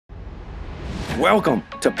Welcome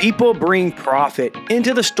to People Bring Profit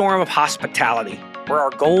into the Storm of Hospitality, where our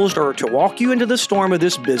goals are to walk you into the storm of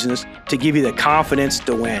this business to give you the confidence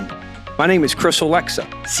to win. My name is Chris Alexa,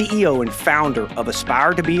 CEO and founder of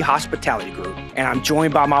Aspire to Be Hospitality Group, and I'm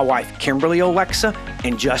joined by my wife, Kimberly Alexa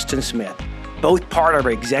and Justin Smith, both part of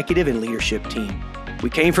our executive and leadership team. We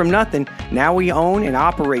came from nothing. Now we own and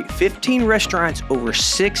operate 15 restaurants, over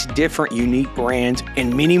 6 different unique brands,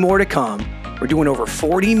 and many more to come. We're doing over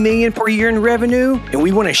 $40 million per year in revenue, and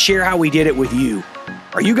we want to share how we did it with you.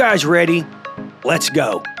 Are you guys ready? Let's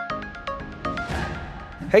go.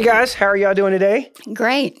 Hey guys, how are y'all doing today?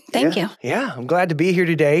 Great. Thank you. Yeah, I'm glad to be here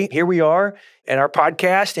today. Here we are at our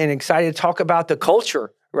podcast and excited to talk about the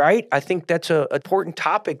culture, right? I think that's an important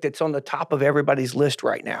topic that's on the top of everybody's list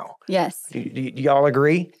right now. Yes. Do y'all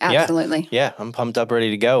agree? Absolutely. Yeah, I'm pumped up,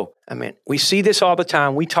 ready to go. I mean, we see this all the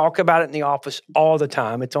time. We talk about it in the office all the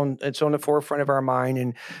time. It's on the forefront of our mind,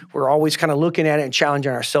 and we're always kind of looking at it and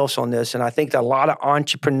challenging ourselves on this. And I think that a lot of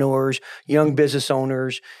entrepreneurs, young business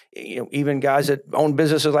owners, even guys that own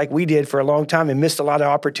businesses like we did for a long time and missed a lot of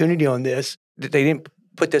opportunity on this, that they didn't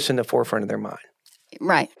put this in the forefront of their mind.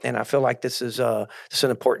 Right. And I feel like this is an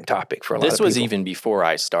important topic for a lot of people. This was even before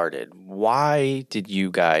I started. Why did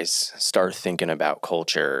you guys start thinking about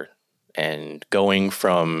culture and going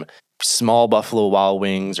from small Buffalo Wild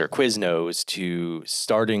Wings or Quiznos to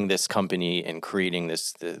starting this company and creating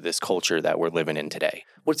this culture that we're living in today?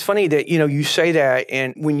 Well, it's funny that, you say that,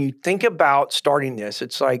 and when you think about starting this,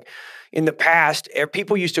 it's like in the past,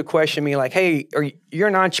 people used to question me like, hey, you're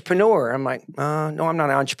an entrepreneur. I'm like, no, I'm not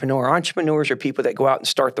an entrepreneur. Entrepreneurs are people that go out and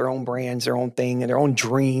start their own brands, their own thing, and their own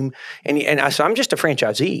dream. So I'm just a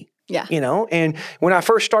franchisee. Yeah. And when I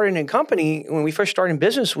first started in company, when we first started in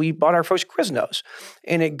business, we bought our first Quiznos.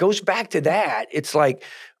 And it goes back to that. It's like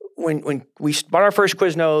when we bought our first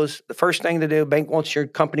Quiznos, the first thing to do, bank wants your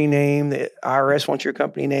company name, the IRS wants your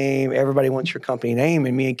company name, everybody wants your company name.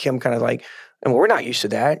 And me and Kim kind of like, and we're not used to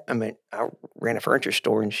that. I mean, I ran a furniture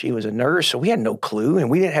store and she was a nurse, so we had no clue, and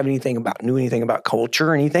we didn't have knew anything about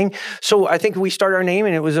culture or anything. So I think we started our name,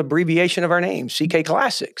 and it was an abbreviation of our name, CK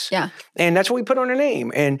Classics. Yeah. And that's what we put on our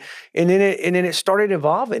name. And then it started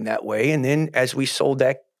evolving that way. And then as we sold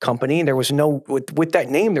that company, there was with that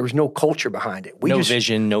name, there was no culture behind it. No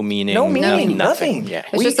vision, no meaning. Nothing. Yeah.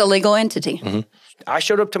 It's just a legal entity. Mm-hmm. I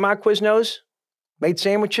showed up to my Quiznos, made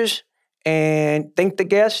sandwiches, and thanked the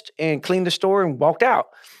guest and cleaned the store and walked out.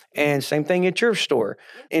 And same thing at your store.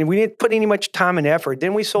 And we didn't put any much time and effort.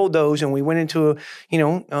 Then we sold those and we went into,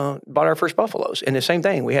 bought our first Buffaloes. And the same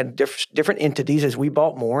thing, we had different entities as we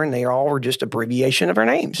bought more, and they all were just abbreviation of our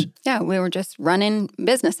names. Yeah, we were just running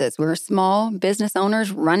businesses. We were small business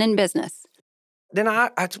owners running business. Then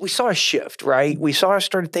we saw a shift, right? I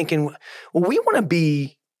started thinking, well, we want to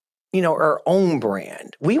be, our own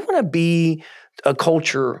brand. We want to be a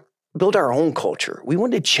culture, build our own culture. We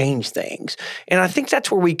wanted to change things. And I think that's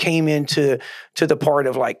where we came into the part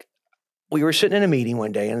of like, we were sitting in a meeting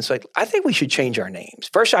one day and it's like, I think we should change our names.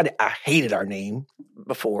 First, I hated our name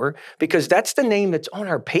before because that's the name that's on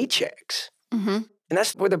our paychecks. Mm-hmm. And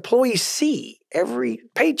that's where the employees see every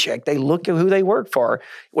paycheck. They look at who they work for.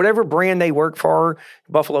 Whatever brand they work for,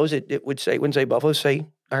 Buffalo's, it wouldn't say Buffalo's, say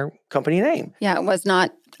our company name. Yeah, it was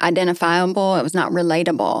not identifiable. It was not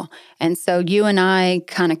relatable. And so you and I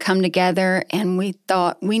kind of come together and we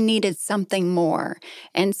thought we needed something more.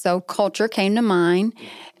 And so culture came to mind.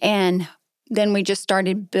 And then we just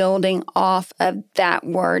started building off of that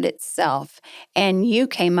word itself. And you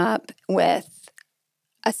came up with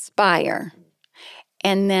Aspire.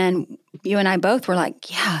 And then you and I both were like,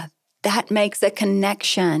 yeah, that makes a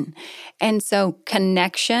connection. And so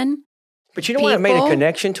connection. But you know what? It made a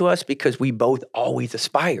connection to us because we both always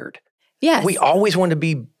aspired. Yes. We always wanted to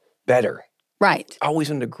be better. Right. Always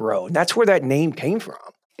wanted to grow. And that's where that name came from.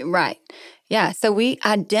 Right. Yeah. So we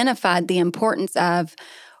identified the importance of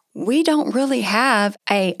we don't really have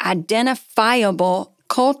a identifiable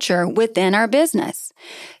culture within our business.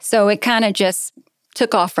 So it kind of just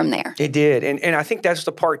took off from there. It did. And I think that's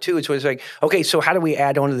the part too. It's like, okay, so how do we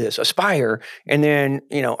add on to this? Aspire. And then,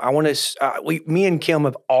 I want to, me and Kim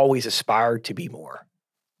have always aspired to be more.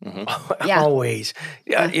 Mm-hmm. Yeah. Always.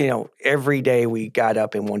 Every day we got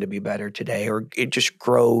up and wanted to be better today, or it just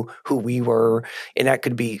grow who we were. And that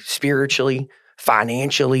could be spiritually,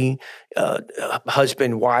 financially,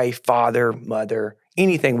 husband, wife, father, mother,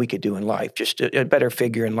 anything we could do in life, just a better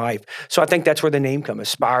figure in life. So I think that's where the name comes.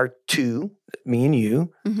 Aspire to, me and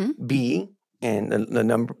you, Mm-hmm. B, and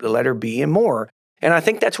the letter B and more. And I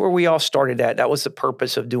think that's where we all started at. That was the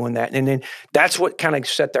purpose of doing that. And then that's what kind of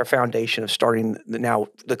set our foundation of starting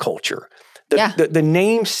the culture. The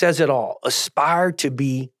name says it all. Aspire to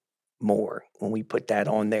be more when we put that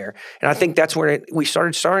on there. And I think that's where we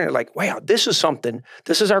starting it like, wow, this is something,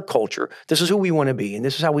 this is our culture, this is who we want to be, and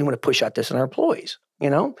this is how we want to push out this in our employees,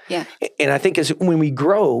 Yeah. And I think as when we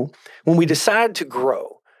grow, when we decide to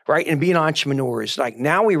grow, right, and be an entrepreneur, is like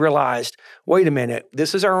now we realized, wait a minute,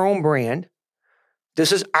 this is our own brand,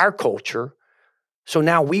 this is our culture, so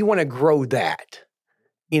now we want to grow that,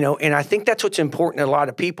 and I think that's what's important to a lot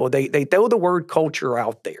of people. They throw the word culture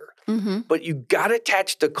out there. Mm-hmm. But you got to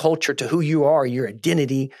attach the culture to who you are, your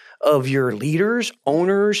identity of your leaders,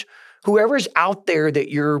 owners, whoever's out there that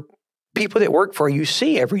your people that work for you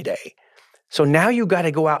see every day. So now you got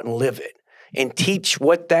to go out and live it and teach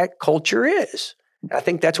what that culture is. I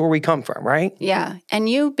think that's where we come from, right? Yeah. And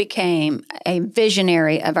you became a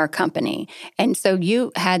visionary of our company. And so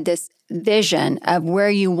you had this vision of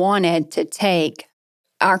where you wanted to take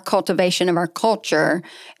our cultivation of our culture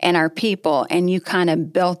and our people. And you kind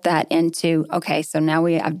of built that into, okay, so now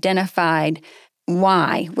we identified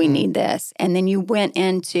why we need this. And then you went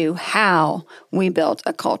into how we built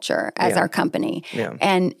a culture as our company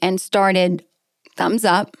and started Thumbs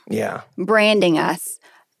Up, branding us.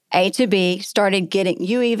 A to B, started getting,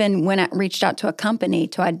 you even reached out to a company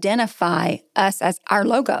to identify us as our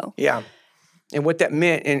logo. Yeah. And what that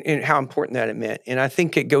meant and how important that it meant. And I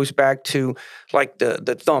think it goes back to like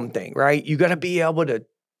the thumb thing, right? You got to be able to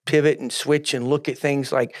pivot and switch and look at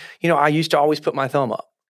things like, I used to always put my thumb up.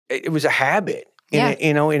 It was a habit, and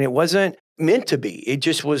and it wasn't meant to be. It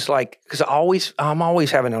just was like, because I'm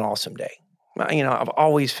always having an awesome day. I've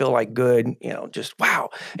always feel like good, just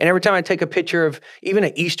wow. And every time I take a picture of even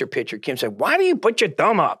an Easter picture, Kim said, why do you put your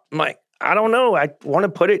thumb up? I'm like, I don't know. I want to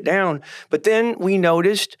put it down. But then we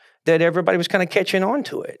noticed that everybody was kind of catching on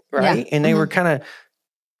to it, right? And they were kind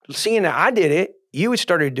of seeing that I did it. You had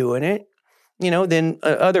started doing it. Then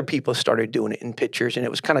other people started doing it in pictures, and it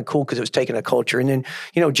was kind of cool because it was taking a culture. And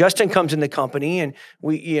then, Justin comes in the company, and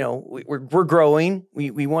we're growing.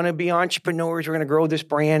 We want to be entrepreneurs. We're going to grow this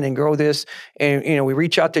brand and grow this. And, we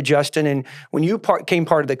reach out to Justin. And when you became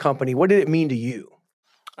part of the company, what did it mean to you?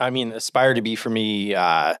 I mean, Aspire to Be for me,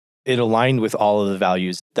 it aligned with all of the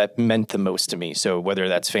values that meant the most to me. So whether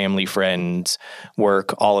that's family, friends,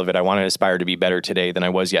 work, all of it, I want to aspire to be better today than I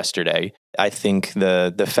was yesterday. I think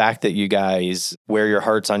the fact that you guys wear your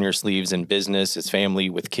hearts on your sleeves in business, as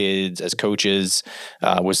family, with kids, as coaches,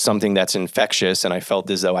 was something that's infectious. And I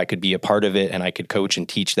felt as though I could be a part of it and I could coach and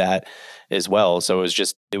teach that as well. So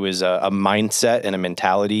it was a mindset and a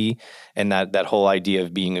mentality, and that whole idea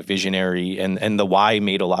of being a visionary and the why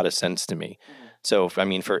made a lot of sense to me. So,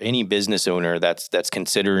 for any business owner that's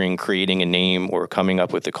considering creating a name or coming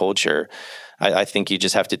up with a culture, I think you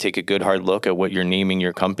just have to take a good hard look at what you're naming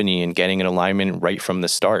your company and getting an alignment right from the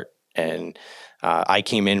start. And I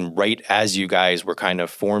came in right as you guys were kind of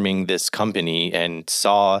forming this company and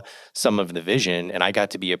saw some of the vision, and I got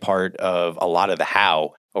to be a part of a lot of the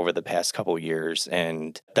how over the past couple of years,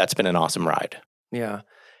 and that's been an awesome ride. Yeah.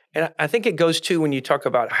 And I think it goes to when you talk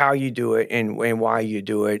about how you do it and why you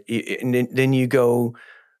do it, and then you go,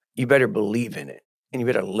 you better believe in it and you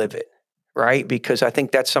better live it, right? Because I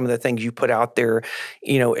think that's some of the things you put out there,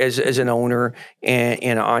 as an owner and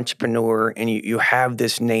an entrepreneur, and you have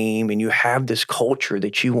this name and you have this culture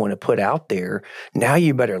that you want to put out there. Now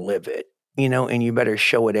you better live it. And you better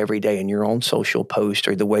show it every day in your own social post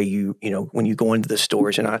or the way when you go into the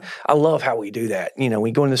stores. And I love how we do that.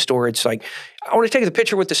 We go in the store, it's like, I want to take the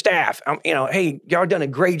picture with the staff. Hey, y'all done a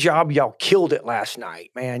great job. Y'all killed it last night,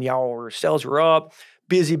 man. Sales were up,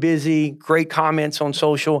 busy, great comments on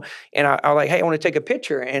social. And I like, hey, I want to take a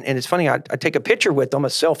picture. And it's funny, I take a picture with them, a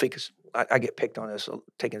selfie, because I get picked on this,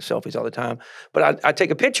 taking selfies all the time. But I take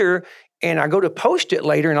a picture and I go to post it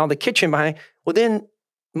later in all the kitchen behind. Well, then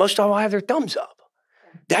most of all have their thumbs up.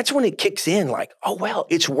 That's when it kicks in, like, oh, well,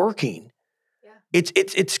 it's working. Yeah.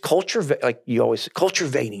 It's culture, like you always,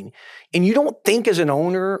 cultivating. And you don't think as an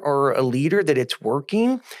owner or a leader that it's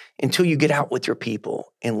working until you get out with your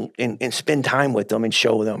people and spend time with them and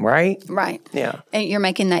show them, right? Right. Yeah. And you're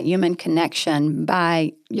making that human connection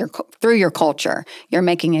through your culture. You're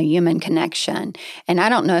making a human connection. And I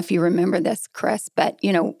don't know if you remember this, Chris, but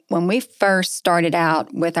when we first started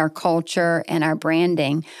out with our culture and our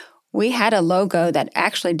branding, we had a logo that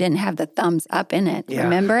actually didn't have the thumbs up in it. Yeah.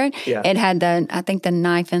 Remember it? Yeah. It had the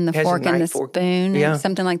knife and the fork and the spoon, or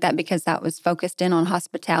something like that, because that was focused in on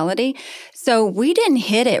hospitality. So we didn't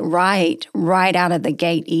hit it right out of the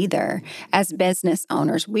gate either. As business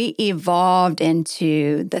owners, we evolved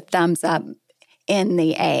into the thumbs up in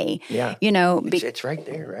the A. Yeah. It's right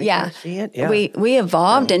there, right? Yeah. You see it? Yeah. We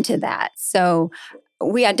evolved into that. So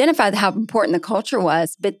we identified how important the culture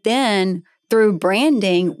was, but then through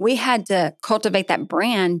branding, we had to cultivate that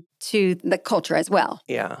brand to the culture as well.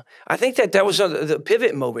 Yeah. I think that was the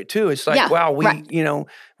pivot moment too. It's like, wow,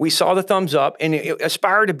 we saw the thumbs up, and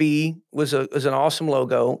Aspire to Be was an awesome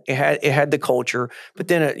logo. It had the culture, but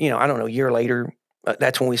then, I don't know, a year later,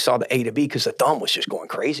 that's when we saw the A to B, because the thumb was just going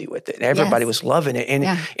crazy with it. Everybody was loving it.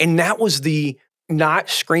 And that was the not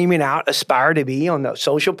screaming out Aspire to Be on the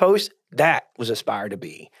social post. That was Aspire to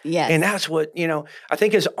Be. Yes. And that's what, I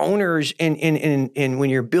think as owners and when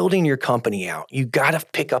you're building your company out, you got to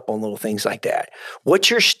pick up on little things like that. What's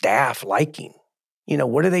your staff liking?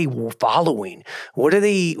 What are they following? What are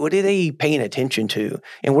they paying attention to?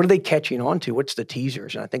 And what are they catching on to? What's the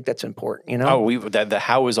teasers? And I think that's important, Oh, the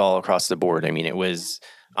how was all across the board. I mean, it was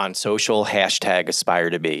on social, #Aspire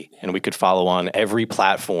to Be. And we could follow on every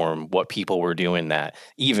platform what people were doing that.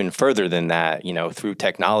 Even further than that, through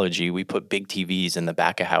technology, we put big TVs in the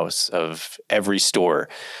back of house of every store.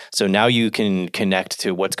 So now you can connect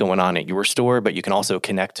to what's going on at your store, but you can also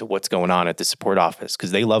connect to what's going on at the support office,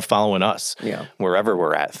 because they love following us wherever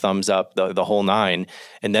we're at. Thumbs up, the whole nine.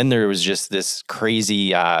 And then there was just this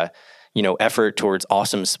crazy, effort towards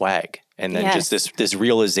awesome swag. And then just this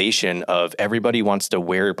realization of everybody wants to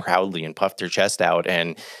wear proudly and puff their chest out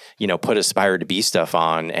and, put Aspire to Be stuff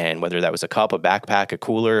on. And whether that was a cup, a backpack, a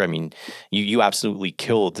cooler, I mean, you absolutely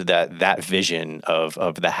killed that vision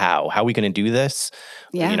of the how. How are we going to do this?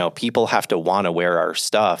 Yeah. People have to want to wear our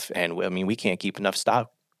stuff. And we can't keep enough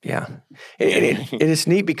stock. Yeah. And it's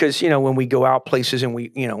neat because, when we go out places and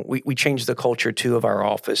we change the culture too of our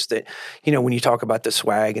office, that, when you talk about the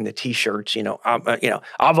swag and the t-shirts,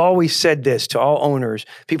 I've always said this to all owners.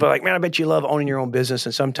 People are like, man, I bet you love owning your own business.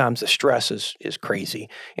 And sometimes the stress is crazy.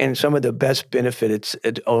 And some of the best benefits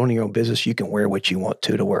at owning your own business, you can wear what you want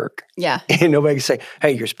to work. Yeah. And nobody can say,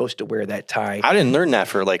 hey, you're supposed to wear that tie. I didn't learn that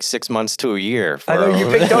for like 6 months to a year. I know you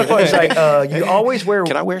picked up on it. It's like, you always wear.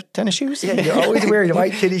 Can I wear tennis shoes? Yeah, you always wear your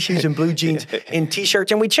white tennis shoes and blue jeans and t-shirts.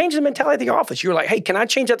 And we changed the mentality at the office. You were like, hey, can I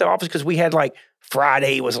change at the office? Because we had like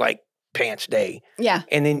Friday was like pants day. Yeah.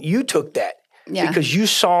 And then you took that Yeah. because you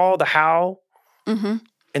saw the how Mm-hmm.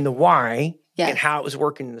 and the why Yes. and how it was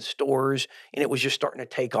working in the stores, and it was just starting to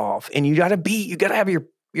take off. And you got to have your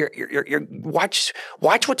watch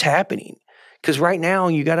what's happening. Because right now,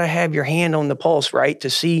 you got to have your hand on the pulse, right,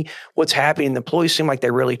 to see what's happening. The employees seem like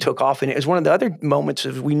they really took off. And it was one of the other moments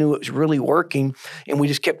of we knew it was really working, and we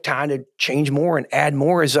just kept trying to change more and add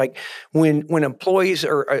more. Is like when employees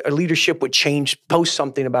or a leadership would post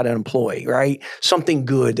something about an employee, right, something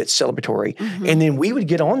good that's celebratory. Mm-hmm. And then we would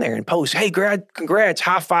get on there and post, hey, congrats,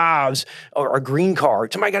 high fives, or a green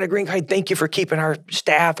card. Somebody got a green card. Thank you for keeping our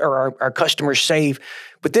staff or our customers safe.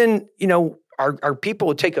 But then, our people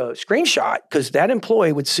would take a screenshot because that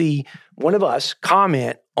employee would see one of us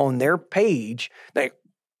comment on their page like,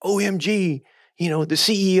 OMG, the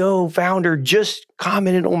CEO founder just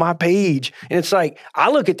commented on my page. And it's like,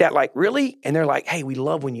 I look at that like, really? And they're like, hey, we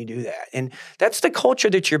love when you do that. And that's the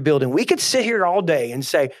culture that you're building. We could sit here all day and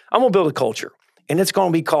say, I'm going to build a culture, and it's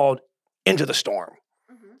going to be called Into the Storm.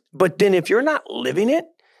 Mm-hmm. But then if you're not living it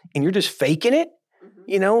and you're just faking it,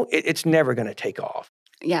 it's never going to take off.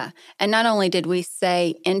 Yeah. And not only did we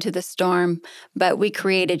say Into the Storm, but we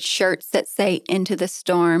created shirts that say Into the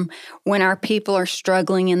Storm. When our people are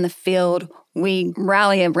struggling in the field, we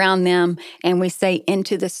rally around them and we say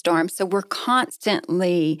Into the Storm. So we're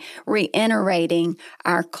constantly reiterating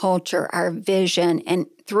our culture, our vision. And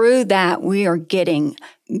through that, we are getting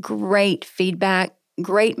great feedback,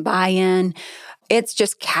 great buy-in. It's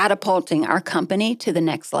just catapulting our company to the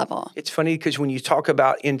next level. It's funny because when you talk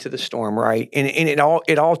about Into the Storm, right, and it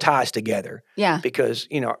all ties together. Yeah. Because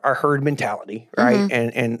our herd mentality, right,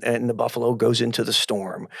 Mm-hmm. and the buffalo goes into the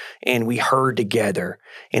storm, and we herd together,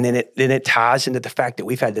 and then it ties into the fact that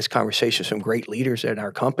we've had this conversation with some great leaders in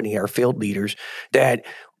our company, our field leaders, that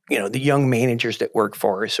the young managers that work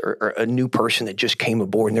for us or a new person that just came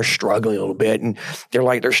aboard and they're struggling a little bit, and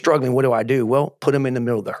they're struggling. What do I do? Well, put them in the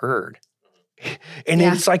middle of the herd. And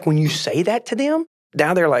it's like when you say that to them,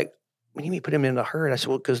 now they're like, what do you mean put them in the herd? I said,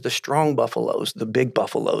 well, because the strong buffaloes, the big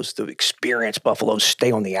buffaloes, the experienced buffaloes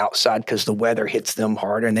stay on the outside because the weather hits them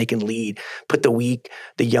harder and they can lead. Put the weak,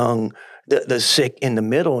 the young, the sick in the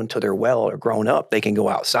middle until they're well or grown up. They can go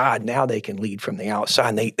outside. Now they can lead from the outside.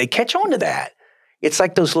 And they catch on to that. It's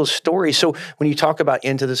like those little stories. So when you talk about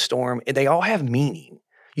Into the Storm, they all have meaning.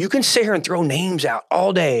 You can sit here and throw names out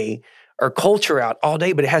all day or culture out all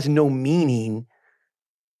day, but it has no meaning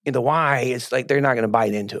in the why. It's like they're not going to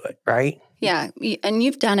bite into it, right? Yeah, and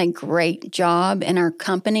you've done a great job in our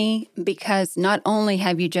company because not only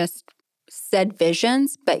have you just said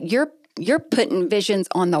visions, but you're putting visions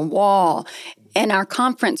on the wall In our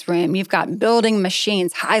conference room, you've got building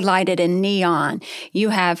machines highlighted in neon. You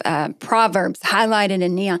have Proverbs highlighted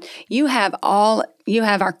in neon. You have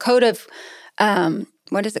our code of,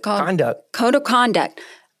 what is it called? Conduct. Code of conduct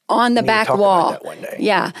on the back talk wall. about that one day.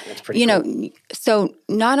 Yeah. That's pretty cool. So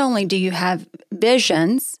not only do you have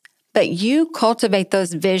visions, but you cultivate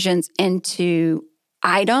those visions into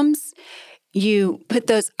items. You put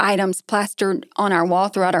those items plastered on our wall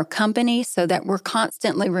throughout our company so that we're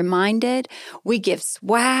constantly reminded. We give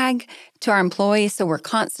swag to our employees so we're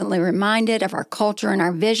constantly reminded of our culture and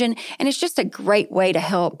our vision. And it's just a great way to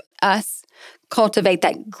help us cultivate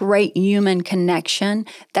that great human connection.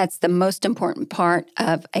 That's the most important part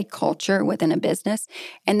of a culture within a business.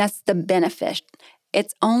 And that's the benefit.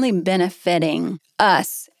 It's only benefiting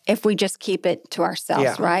us if we just keep it to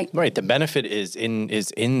ourselves, right? Right. The benefit is in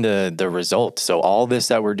the result. So all this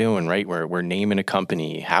that we're doing, right? We're naming a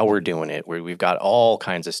company, how we're doing it. We've got all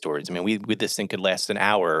kinds of stories. I mean, this thing could last an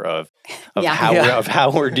hour of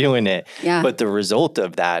how we're doing it. Yeah. But the result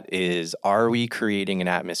of that is, are we creating an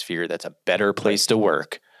atmosphere that's a better place to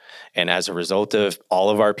work? And as a result of all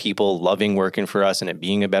of our people loving working for us and it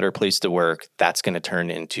being a better place to work, that's going to turn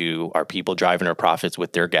into our people driving our profits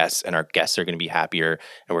with their guests, and our guests are going to be happier,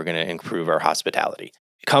 and we're going to improve our hospitality.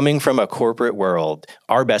 Coming from a corporate world,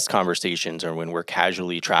 our best conversations are when we're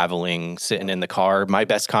casually traveling, sitting in the car. My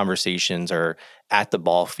best conversations are at the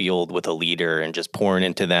ball field with a leader and just pouring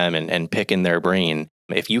into them and picking their brain.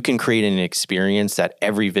 If you can create an experience that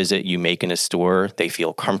every visit you make in a store, they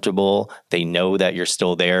feel comfortable, they know that you're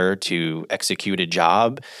still there to execute a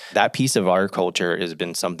job, that piece of our culture has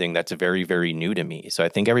been something that's very, very new to me. So I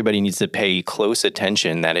think everybody needs to pay close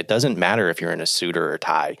attention that it doesn't matter if you're in a suit or a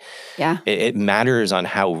tie. Yeah. It matters on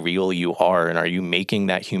how real you are, and are you making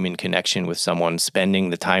that human connection with someone, spending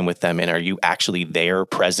the time with them, and are you actually there,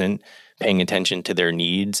 present, paying attention to their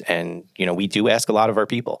needs? And, we do ask a lot of our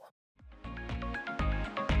people.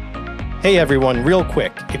 Hey everyone, real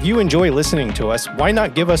quick, if you enjoy listening to us, why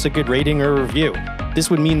not give us a good rating or review?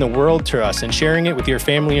 This would mean the world to us, and sharing it with your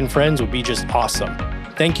family and friends would be just awesome.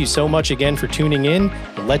 Thank you so much again for tuning in,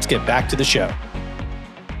 and let's get back to the show.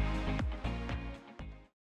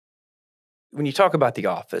 When you talk about the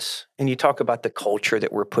office and you talk about the culture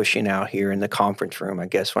that we're pushing out here in the conference room, I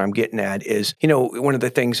guess what I'm getting at is, one of the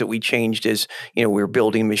things that we changed is, we're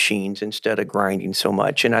building machines instead of grinding so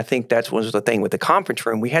much. And I think that's was the thing with the conference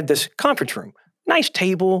room. We had this conference room, nice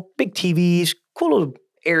table, big TVs, cool little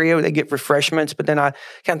area where they get refreshments. But then I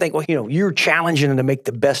kind of think, well, you're challenging them to make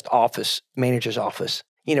the best office, manager's office.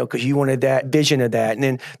 Because you wanted that vision of that. And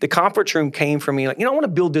then the conference room came from me like, I want to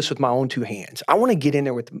build this with my own two hands. I want to get in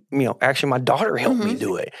there with, actually my daughter helped me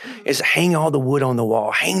do it. Is hang all the wood on the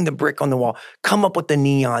wall, hang the brick on the wall, come up with the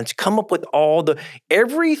neons, come up with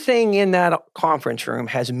everything in that conference room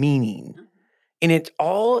has meaning. And it's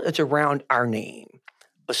around our name.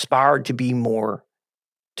 Aspire to be more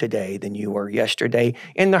today than you were yesterday,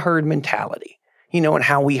 in the herd mentality. And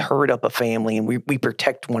how we herd up a family and we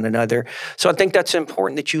protect one another. So I think that's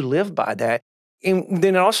important that you live by that. And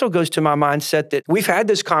then it also goes to my mindset that we've had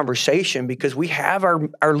this conversation because we have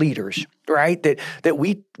our leaders, right? That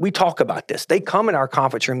we talk about this. They come in our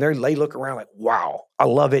conference room, they look around like, wow, I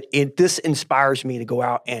love it. This inspires me to go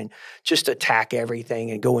out and just attack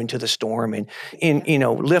everything and go into the storm and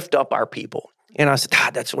lift up our people. And I said,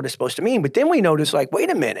 that's what it's supposed to mean. But then we noticed like, wait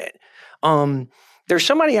a minute. There's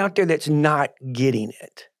somebody out there that's not getting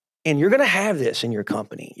it. And you're going to have this in your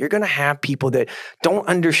company. You're going to have people that don't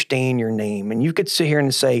understand your name. And you could sit here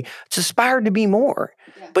and say, it's aspired to be more.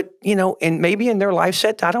 Yeah. But, and maybe in their life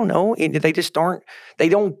set, I don't know, they just they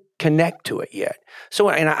don't connect to it yet.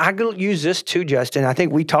 So, and I use this too, Justin. I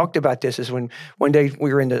think we talked about this is when one day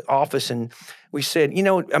we were in the office and we said,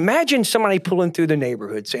 imagine somebody pulling through the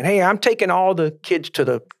neighborhood saying, hey, I'm taking all the kids to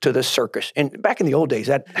the circus. And back in the old days,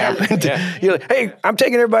 that happened. Yeah. You're like, hey, I'm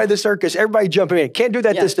taking everybody to the circus. Everybody jumping in. Can't do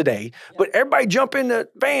that this today. Yeah. But everybody jump in the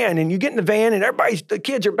van and you get in the van and the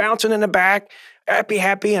kids are bouncing in the back,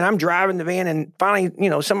 happy. And I'm driving the van and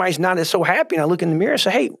finally, somebody's not so happy. And I look in the mirror and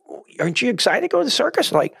say, hey, aren't you excited to go to the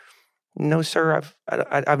circus? Like, no, sir,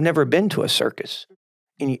 I've never been to a circus.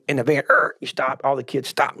 And in the van, you stop, all the kids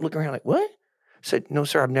stop, look around like, what? I said, no,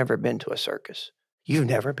 sir, I've never been to a circus. You've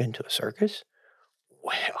never been to a circus?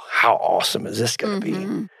 Well, how awesome is this going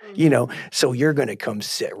to be? So you're going to come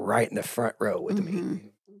sit right in the front row with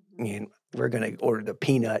me. And we're going to order the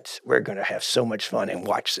peanuts. We're going to have so much fun and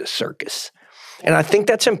watch this circus. And I think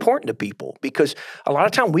that's important to people because a lot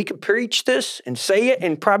of time we could preach this and say it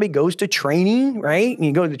and probably goes to training, right? And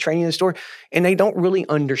you go to the training in the store and they don't really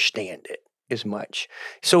understand it as much.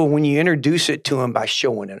 So when you introduce it to them by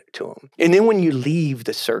showing it to them, and then when you leave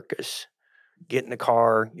the circus, get in the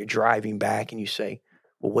car, you're driving back, and you say,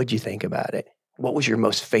 well, what'd you think about it? What was your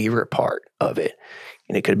most favorite part of it?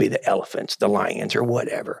 And it could be the elephants, the lions, or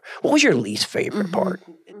whatever. What was your least favorite part?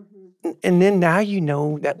 And then now you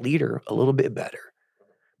know that leader a little bit better,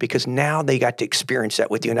 because now they got to experience that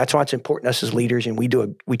with you. And that's why it's important us as leaders, and we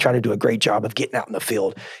try to do a great job of getting out in the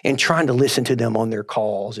field and trying to listen to them on their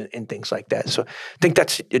calls and things like that. So I think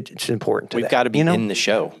it's important to We've got to be in the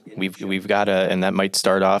show. We've got to, and that might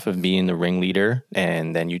start off of being the ringleader,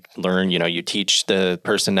 and then you learn, you teach the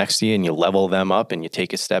person next to you and you level them up and you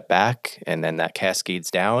take a step back, and then that cascades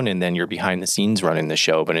down, and then you're behind the scenes running the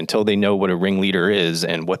show. But until they know what a ringleader is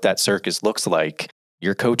and what that circus looks like,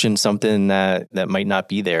 you're coaching something that might not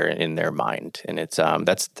be there in their mind. And it's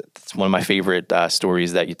that's one of my favorite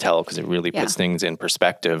stories that you tell, because it really puts things in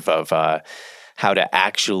perspective of how to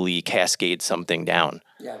actually cascade something down.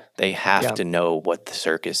 Yeah. They have to know what the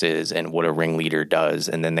circus is and what a ringleader does,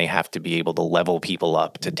 and then they have to be able to level people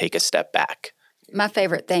up to take a step back. My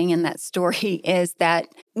favorite thing in that story is that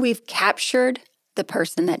we've captured the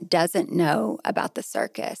person that doesn't know about the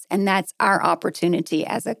circus. And that's our opportunity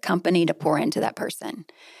as a company to pour into that person.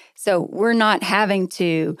 So we're not having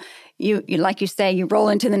to, you like you say, you roll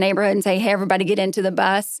into the neighborhood and say, hey, everybody get into the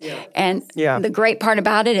bus. Yeah. And the great part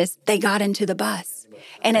about it is they got into the bus.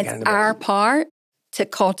 And it's our part to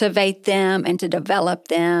cultivate them and to develop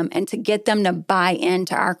them and to get them to buy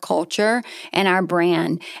into our culture and our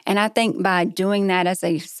brand. And I think by doing that as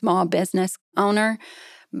a small business owner,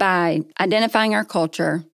 by identifying our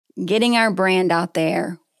culture, getting our brand out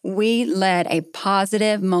there, we led a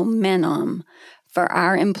positive momentum for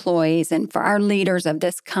our employees and for our leaders of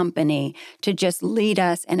this company to just lead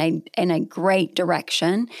us in a great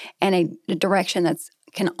direction, and a direction that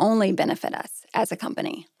can only benefit us as a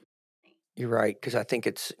company. You're right, because I think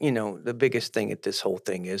it's, the biggest thing at this whole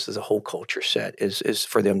thing is a whole culture set is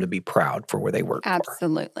for them to be proud for where they work.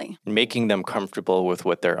 Absolutely. Making them comfortable with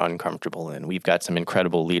what they're uncomfortable in. We've got some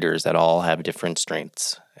incredible leaders that all have different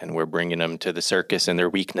strengths, and we're bringing them to the circus in their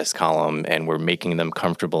weakness column, and we're making them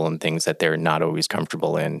comfortable in things that they're not always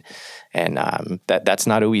comfortable in. And that's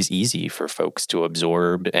not always easy for folks to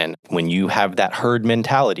absorb. And when you have that herd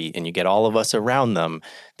mentality and you get all of us around them,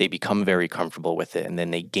 they become very comfortable with it, and then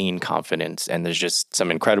they gain confidence. And there's just some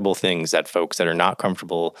incredible things that folks that are not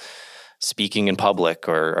comfortable speaking in public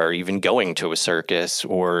or even going to a circus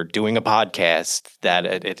or doing a podcast, that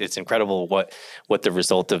it's incredible what the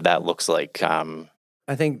result of that looks like.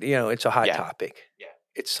 I think, it's a hot topic. Yeah.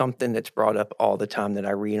 It's something that's brought up all the time that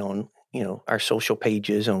I read on, our social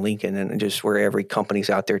pages on LinkedIn, and just where every company's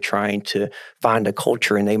out there trying to find a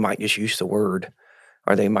culture, and they might just use the word,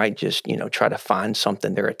 or they might just, try to find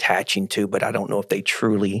something they're attaching to, but I don't know if they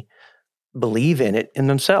truly believe in it in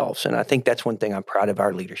themselves. And I think that's one thing I'm proud of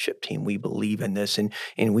our leadership team. We believe in this, and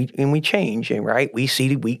we change, and right? We see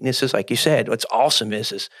the weaknesses, like you said. What's awesome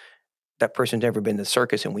is that person's never been to the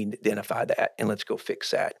circus, and we identify that, and let's go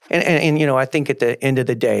fix that. And I think at the end of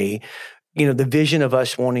the day, the vision of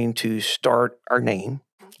us wanting to start our name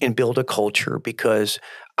and build a culture, because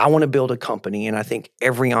I want to build a company, and I think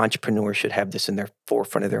every entrepreneur should have this in their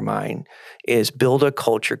forefront of their mind, is build a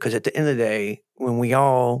culture, because at the end of the day, when we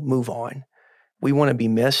all move on, we want to be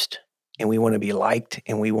missed, and we want to be liked,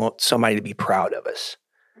 and we want somebody to be proud of us,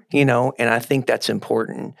 and I think that's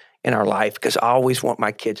important in our life, because I always want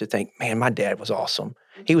my kids to think, man, my dad was awesome.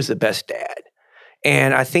 He was the best dad.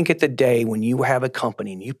 And I think at the day when you have a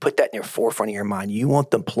company and you put that in your forefront of your mind, you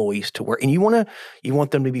want the employees to work, and you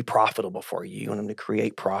want them to be profitable for you. You want them to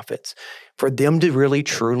create profits. For them to really,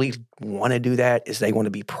 truly want to do that is they want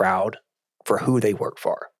to be proud for who they work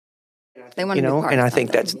for. They want to be part and of I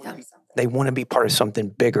think something. they want to be part of something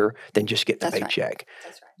bigger than just get the paycheck. Right.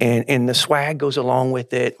 That's right. And the swag goes along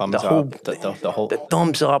with it. The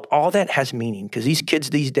thumbs up, all that has meaning, because these kids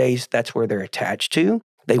these days, that's where they're attached to.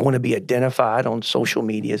 They want to be identified on social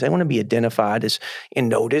medias. They want to be identified as and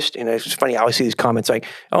noticed. And it's funny, I always see these comments like,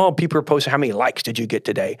 oh, people are posting, how many likes did you get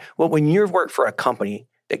today? Well, when you work for a company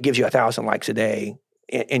that gives you 1,000 likes a day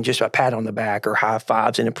and just a pat on the back or high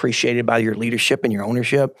fives and appreciated by your leadership and your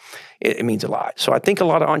ownership, it means a lot. So I think a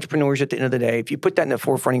lot of entrepreneurs at the end of the day, if you put that in the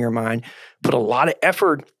forefront of your mind, put a lot of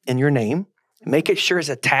effort in your name, make it sure it's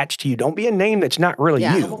attached to you. Don't be a name that's not really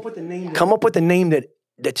you. Come up with a name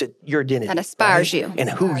that's your identity. That aspires you. And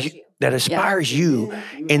that aspires you.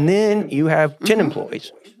 And then you have 10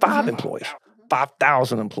 employees, 5 employees,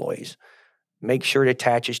 5,000 employees. Make sure it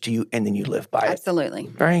attaches to you, and then you live by it. Absolutely.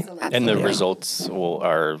 Right? Absolutely. And the results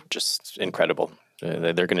are just incredible.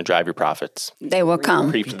 They're going to drive your profits. They will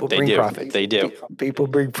come. People bring profits. They do. People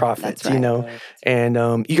bring profits, That's right.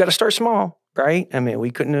 And you got to start small. right? I mean, we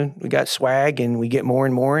got swag and we get more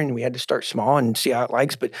and more, and we had to start small and see how it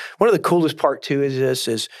likes. But one of the coolest part too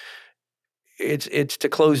is it's to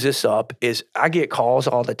close this up is I get calls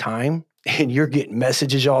all the time and you're getting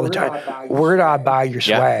messages all the time. Where do I buy your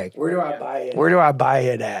swag? Where do I buy it? Where do I buy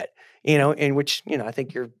it at? In which, I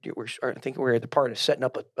think we're at the part of setting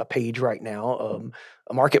up a page right now,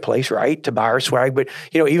 a marketplace, right, to buy our swag. But,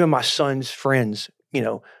 even my son's friends,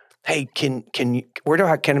 hey, can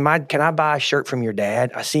I buy a shirt from your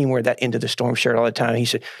dad? I see him wear that Into the Storm shirt all the time. He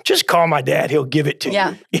said, just call my dad. He'll give it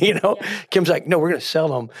to you. Kim's like, no, we're going to sell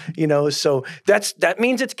them, so that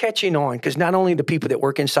means it's catching on because not only the people that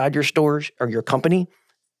work inside your stores or your company,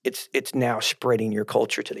 it's now spreading your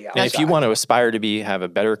culture to the outside. And if you want to aspire to have a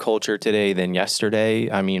better culture today than yesterday,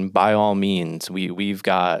 I mean, by all means, we've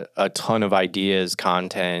got a ton of ideas,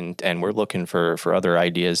 content, and we're looking for other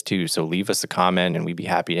ideas too. So leave us a comment, and we'd be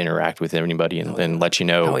happy to interact with anybody and let you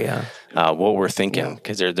know what we're thinking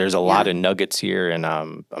because there's a lot of nuggets here, and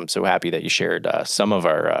I'm so happy that you shared some of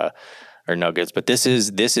our nuggets. But this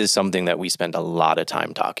is something that we spend a lot of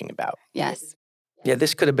time talking about. Yes. Yeah,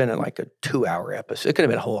 this could have been like a 2-hour episode. It could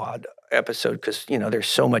have been a whole odd episode because, there's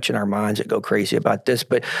so much in our minds that go crazy about this.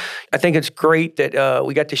 But I think it's great that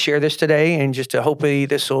we got to share this today and just to hopefully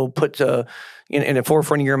this will put in the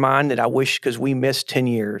forefront of your mind that I wish because we missed 10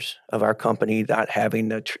 years of our company not having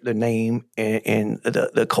the name and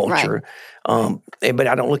the culture. Right. But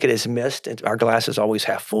I don't look at it as missed. Our glass is always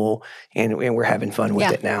half full and we're having fun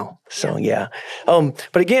with it now. So,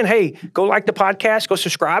 but again, hey, go like the podcast, go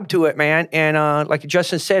subscribe to it, man. And like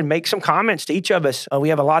Justin said, make some comments to each of us. We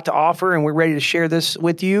have a lot to offer and we're ready to share this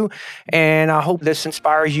with you. And I hope this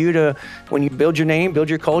inspires you to, when you build your name, build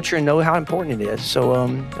your culture and know how important it is. So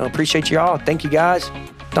I appreciate you all. Thank you guys.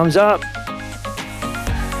 Thumbs up.